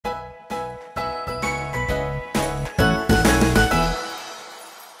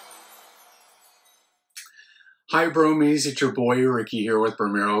Hi Bromies, it's your boy Ricky here with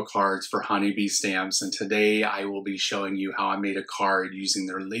Bromero Cards for Honeybee Stamps, and today I will be showing you how I made a card using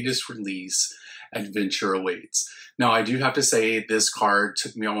their latest release, Adventure Awaits. Now I do have to say this card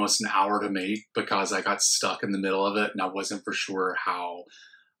took me almost an hour to make because I got stuck in the middle of it and I wasn't for sure how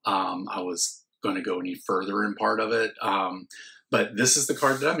I was going to go any further in part of it. But this is the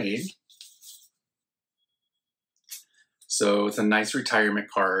card that I made. So it's a nice retirement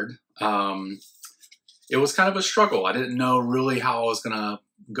card. It was kind of a struggle. I didn't know really how I was going to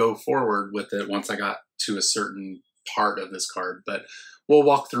go forward with it once I got to a certain part of this card, but we'll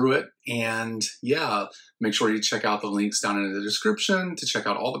walk through it. And yeah, make sure you check out the links down in the description to check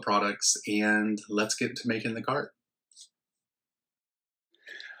out all the products, and let's get to making the card.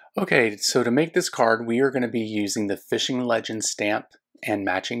 Okay, so to make this card, we are going to be using the Fishing Legends stamp and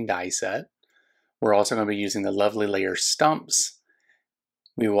matching die set. We're also going to be using the Lovely Layer stumps.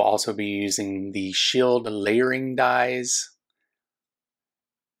 We will also be using the shield layering dies.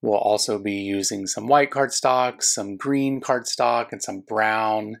 We'll also be using some white cardstock, some green cardstock, and some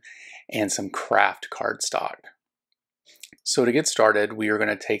brown, and some craft cardstock. So to get started, we are going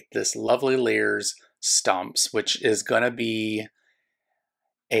to take this Lovely Layers stumps, which is going to be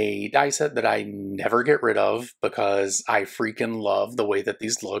a die set that I never get rid of because I freaking love the way that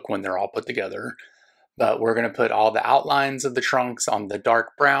these look when they're all put together. But we're going to put all the outlines of the trunks on the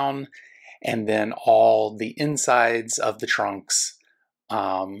dark brown, and then all the insides of the trunks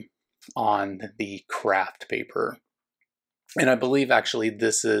on the craft paper. And I believe actually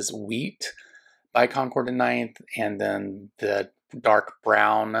this is Wheat by Concord and Ninth, and then the dark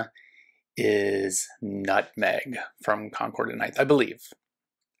brown is Nutmeg from Concord and Ninth, I believe.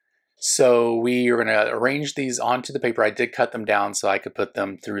 So we are going to arrange these onto the paper. I did cut them down so I could put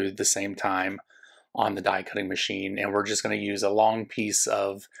them through the same time on the die cutting machine, and we're just going to use a long piece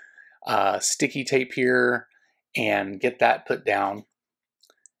of sticky tape here and get that put down,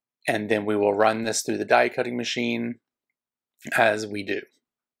 and then we will run this through the die cutting machine as we do.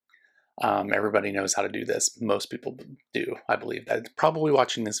 Everybody knows how to do this. Most people do, I believe, that's probably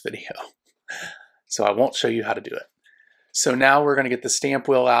watching this video. So I won't show you how to do it. So now we're going to get the stamp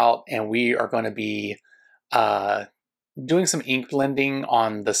wheel out, and we are going to be doing some ink blending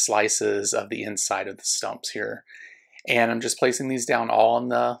on the slices of the inside of the stumps here. And I'm just placing these down all on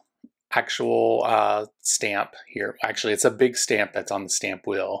the actual stamp here. Actually, it's a big stamp that's on the stamp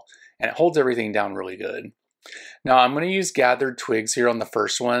wheel, and it holds everything down really good. Now I'm going to use gathered twigs here on the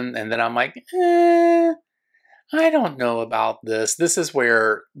first one, and then I'm like, I don't know about this. This is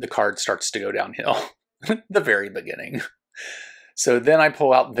where the card starts to go downhill, the very beginning. So then I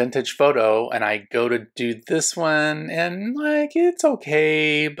pull out Vintage Photo and I go to do this one, and like, it's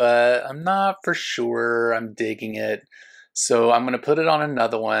okay, but I'm not for sure I'm digging it. So I'm going to put it on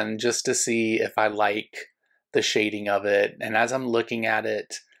another one just to see if I like the shading of it. And as I'm looking at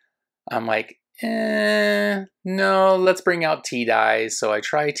it, I'm like, no, let's bring out T-dye. So I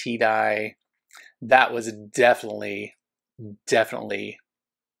try T-dye. That was definitely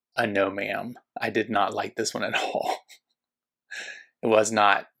a no ma'am. I did not like this one at all. It was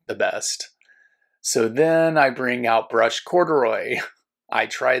not the best. So then I bring out Brush Corduroy. I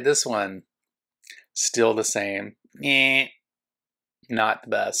tried this one. Still the same. Not the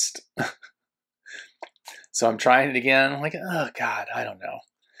best. So I'm trying it again. I'm like, oh God, I don't know.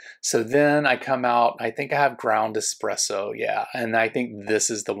 So then I come out, I think I have Ground Espresso, yeah. And I think this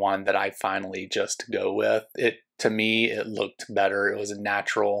is the one that I finally just go with. To me, it looked better. It was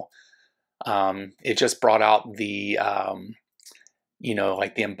natural. It just brought out the you know,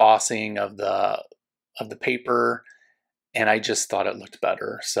 like the embossing of the paper, and I just thought it looked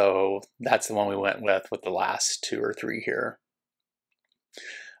better. So that's the one we went with the last 2 or 3 here.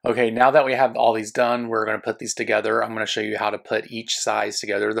 Okay, now that we have all these done, we're going to put these together. I'm going to show you how to put each size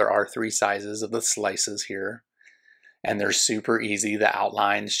together. There are 3 sizes of the slices here, and they're super easy. The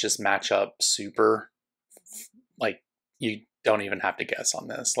outlines just match up super, like, you don't even have to guess on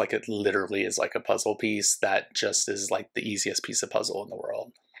this. Like, it literally is like a puzzle piece that just is like the easiest piece of puzzle in the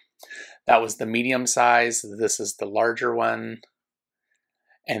world. That was the medium size. This is the larger one.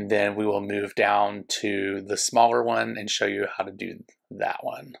 And then we will move down to the smaller one and show you how to do that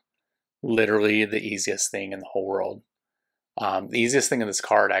one. Literally the easiest thing in the whole world. The easiest thing in this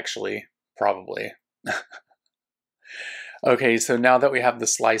card, actually, probably. Okay, so now that we have the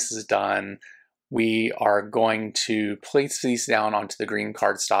slices done, we are going to place these down onto the green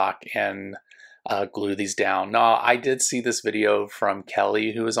cardstock and glue these down. Now, I did see this video from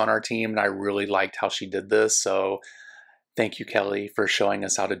Kelly, who was on our team, and I really liked how she did this. So thank you, Kelly, for showing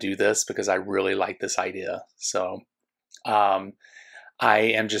us how to do this, because I really like this idea. So I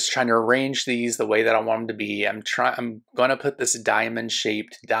am just trying to arrange these the way that I want them to be. I'm going to put this diamond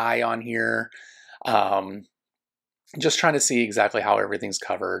shaped die on here. Just trying to see exactly how everything's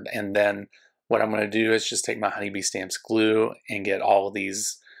covered. And then what I'm going to do is just take my Honeybee Stamps glue and get all of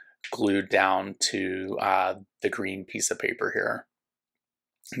these glued down to the green piece of paper here.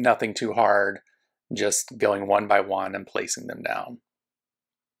 Nothing too hard, just going one by one and placing them down.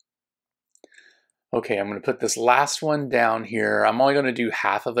 Okay, I'm going to put this last one down here. I'm only going to do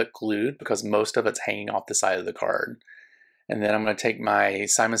half of it glued because most of it's hanging off the side of the card. And then I'm going to take my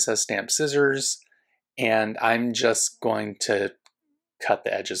Simon Says Stamp scissors and I'm just going to cut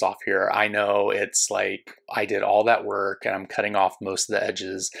the edges off here. I know it's like I did all that work and I'm cutting off most of the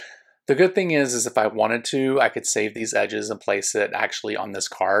edges. The good thing is if I wanted to, I could save these edges and place it actually on this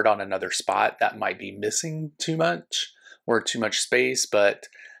card on another spot that might be missing too much or too much space. But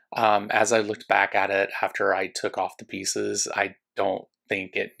as I looked back at it after I took off the pieces, I don't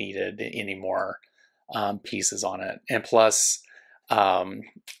think it needed any more pieces on it. And plus,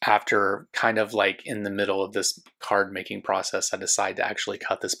 after kind of like in the middle of this card making process, I decided to actually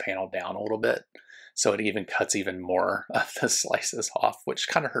cut this panel down a little bit. So it even cuts even more of the slices off, which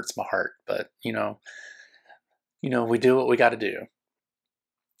kind of hurts my heart, but you know, we do what we got to do.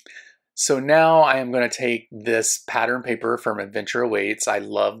 So now I am going to take this pattern paper from Adventure Awaits. I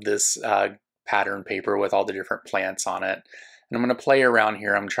love this pattern paper with all the different plants on it. And I'm going to play around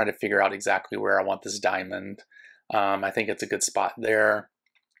here. I'm trying to figure out exactly where I want this diamond. I think it's a good spot there.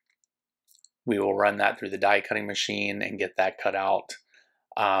 We will run that through the die cutting machine and get that cut out.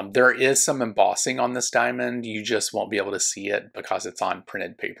 There is some embossing on this diamond. You just won't be able to see it because it's on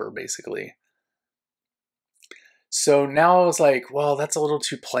printed paper, basically. So now I was like, well, that's a little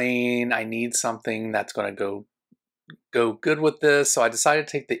too plain. I need something that's going to go good with this. So I decided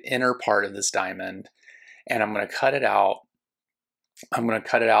to take the inner part of this diamond and I'm going to cut it out. I'm going to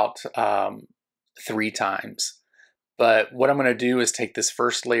cut it out 3 times. But what I'm going to do is take this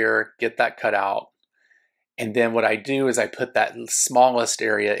first layer, get that cut out. And then what I do is I put that smallest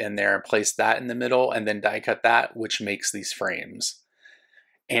area in there and place that in the middle and then die cut that, which makes these frames.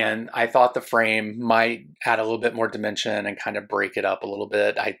 And I thought the frame might add a little bit more dimension and kind of break it up a little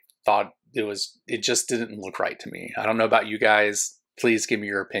bit. I thought it just didn't look right to me. I don't know about you guys. Please give me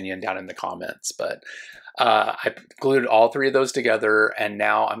your opinion down in the comments. But I glued all 3 of those together and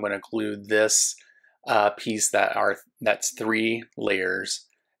now I'm going to glue this piece that's 3 layers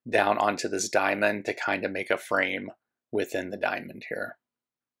down onto this diamond to kind of make a frame within the diamond here.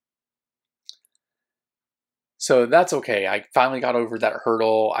 So that's okay. I finally got over that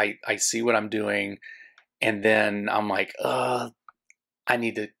hurdle. I see what I'm doing. And then I'm like, I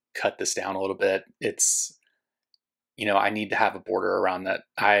need to cut this down a little bit. It's, I need to have a border around that.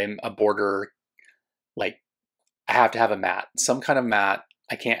 I'm a border, like I have to have a mat, some kind of mat.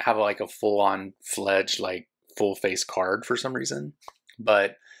 I can't have like a full-on fledged, like full face card for some reason.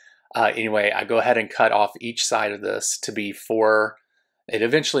 But anyway, I go ahead and cut off each side of this to be 4. It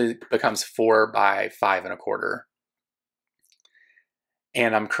eventually becomes 4 by 5 1/4.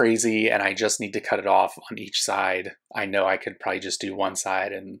 And I'm crazy and I just need to cut it off on each side. I know I could probably just do one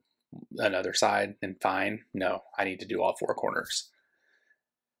side and another side and fine. No, I need to do all 4 corners.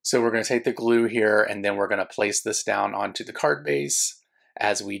 So we're going to take the glue here and then we're going to place this down onto the card base.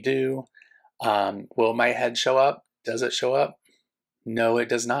 As we do, will my head show up? Does it show up? No, it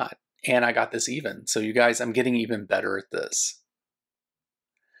does not. And I got this even. So you guys, I'm getting even better at this.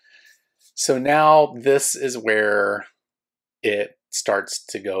 So now this is where it starts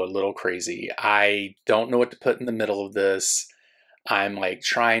to go a little crazy. I don't know what to put in the middle of this. I'm like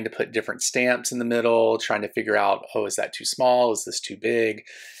trying to put different stamps in the middle, trying to figure out, oh, is that too small? Is this too big?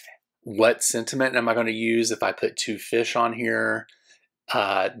 What sentiment am I going to use if I put 2 fish on here?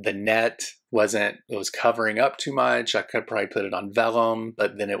 The net it was covering up too much. I could probably put it on vellum,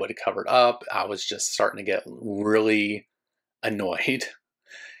 but then it would have covered up. I was just starting to get really annoyed.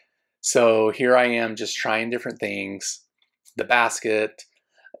 So here I am just trying different things. The basket,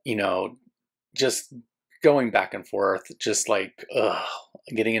 just going back and forth, just like,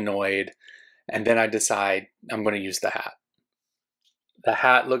 getting annoyed. And then I decide I'm going to use the hat. The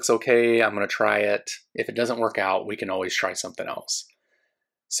hat looks okay. I'm going to try it. If it doesn't work out, we can always try something else.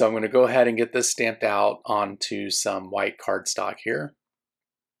 So I'm going to go ahead and get this stamped out onto some white cardstock here.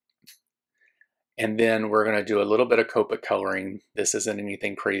 And then we're going to do a little bit of Copic coloring. This isn't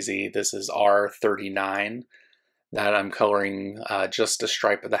anything crazy. This is R39 that I'm coloring just a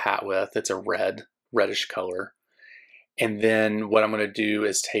stripe of the hat with. It's a reddish color. And then what I'm going to do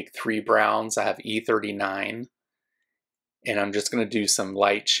is take 3 browns. I have E39. And I'm just going to do some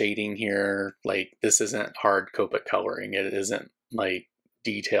light shading here. Like, this isn't hard Copic coloring. It isn't like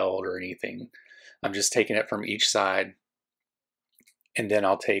detailed or anything. I'm just taking it from each side, and then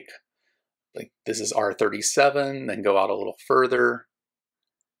I'll take, like, this is R37, then go out a little further.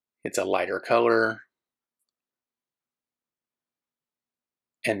 It's a lighter color.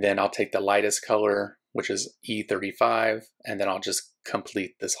 And then I'll take the lightest color, which is E35, and then I'll just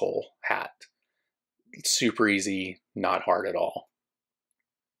complete this whole hat. It's super easy, not hard at all.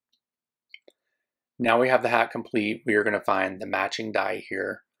 Now we have the hat complete. We are going to find the matching die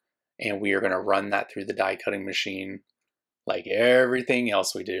here, and we are going to run that through the die cutting machine like everything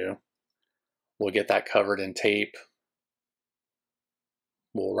else we do. We'll get that covered in tape.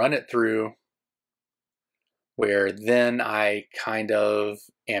 We'll run it through, where then I kind of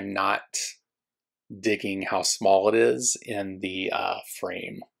am not digging how small it is in the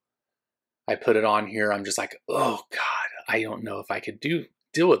frame. I put it on here, I'm just like, oh God, I don't know if I could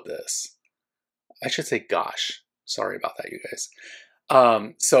deal with this. I should say gosh, sorry about that, you guys.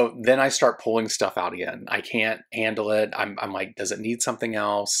 So then I start pulling stuff out again. I can't handle it. I'm like, does it need something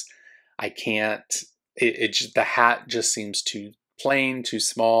else? I can't, the hat just seems too plain, too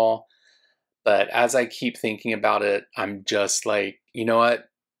small. But as I keep thinking about it, I'm just like, you know what?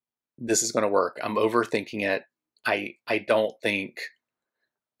 This is going to work. I'm overthinking it. I don't think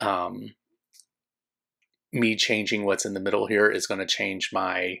me changing what's in the middle here is going to change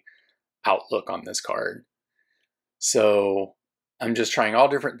my outlook on this card. So I'm just trying all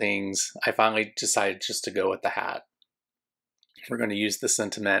different things. I finally decided just to go with the hat. We're going to use the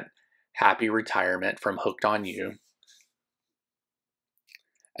sentiment "Happy Retirement" from Hooked on You.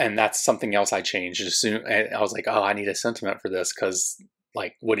 And that's something else I changed. As soon, I was like, oh, I need a sentiment for this, because,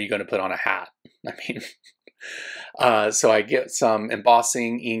 like, what are you going to put on a hat? I mean, so I get some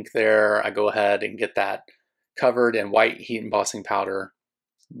embossing ink there. I go ahead and get that covered in white heat embossing powder,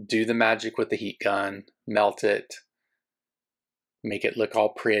 do the magic with the heat gun, melt it, make it look all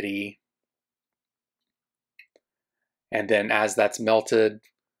pretty. And then as that's melted,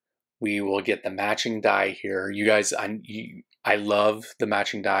 we will get the matching die here. You guys, I love the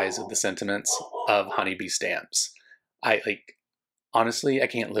matching dies of the sentiments of Honeybee Stamps. Honestly, I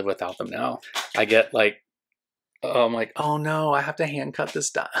can't live without them now. I get like, I'm like, oh no, I have to hand cut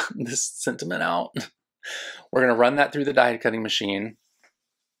this sentiment out. We're gonna run that through the die cutting machine.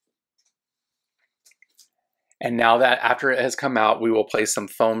 And now that after it has come out, we will place some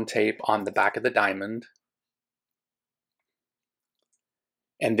foam tape on the back of the diamond.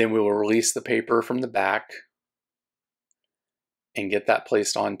 And then we will release the paper from the back and get that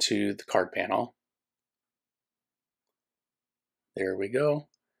placed onto the card panel. There we go.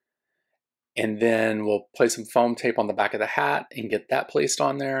 And then we'll place some foam tape on the back of the hat and get that placed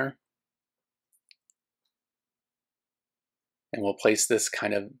on there. And we'll place this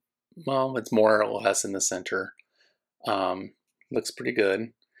kind of, well, it's more or less in the center. Looks pretty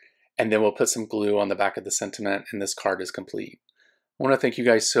good. And then we'll put some glue on the back of the sentiment, and this card is complete. I want to thank you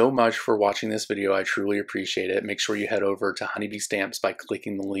guys so much for watching this video. I truly appreciate it. Make sure you head over to Honeybee Stamps by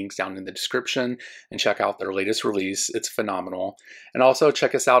clicking the links down in the description and check out their latest release. It's phenomenal. And also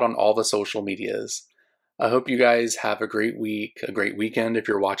check us out on all the social medias. I hope you guys have a great week, a great weekend if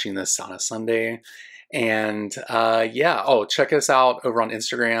you're watching this on a Sunday. And yeah, oh, check us out over on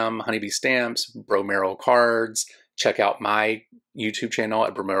Instagram, Honeybee Stamps, Bromero Cards. Check out my YouTube channel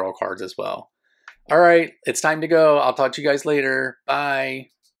at Bromero Cards as well. All right, it's time to go. I'll talk to you guys later. Bye.